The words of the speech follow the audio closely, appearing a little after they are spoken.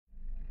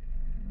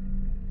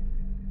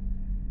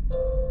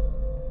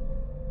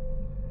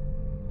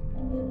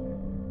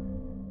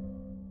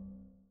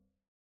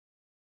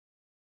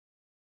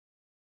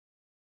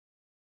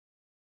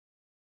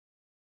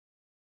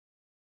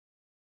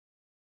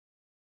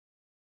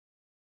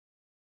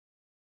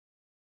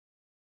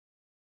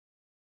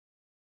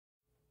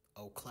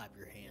Oh, clap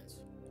your hands,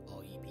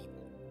 all ye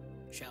people.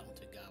 Shout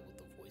unto God with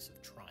the voice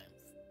of triumph.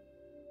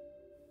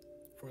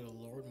 For the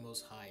Lord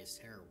Most High is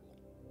terrible.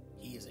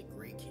 He is a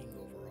great king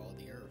over all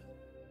the earth.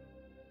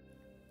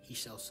 He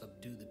shall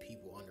subdue the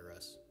people under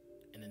us,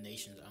 and the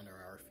nations under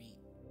our feet.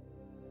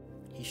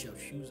 He shall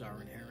choose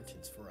our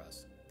inheritance for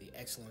us, the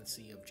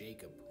excellency of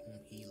Jacob, whom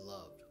he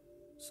loved.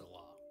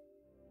 Selah.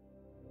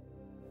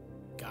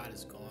 God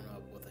is gone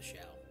up with a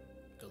shout,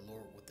 the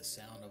Lord with the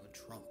sound of a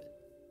trumpet.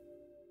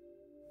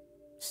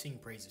 Sing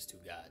praises to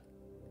God.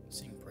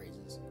 Sing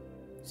praises.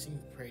 Sing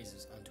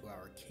praises unto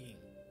our King.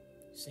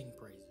 Sing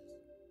praises.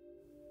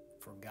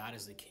 For God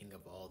is the King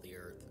of all the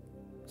earth.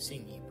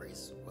 Sing ye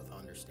praises with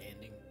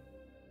understanding.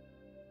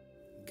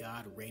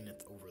 God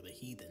reigneth over the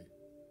heathen.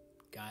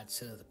 God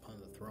sitteth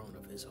upon the throne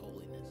of his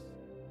holiness.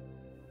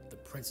 The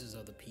princes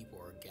of the people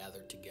are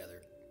gathered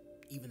together,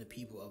 even the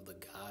people of the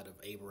God of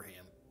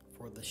Abraham.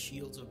 For the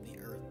shields of the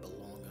earth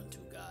belong unto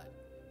God.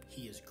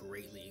 He is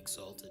greatly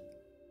exalted.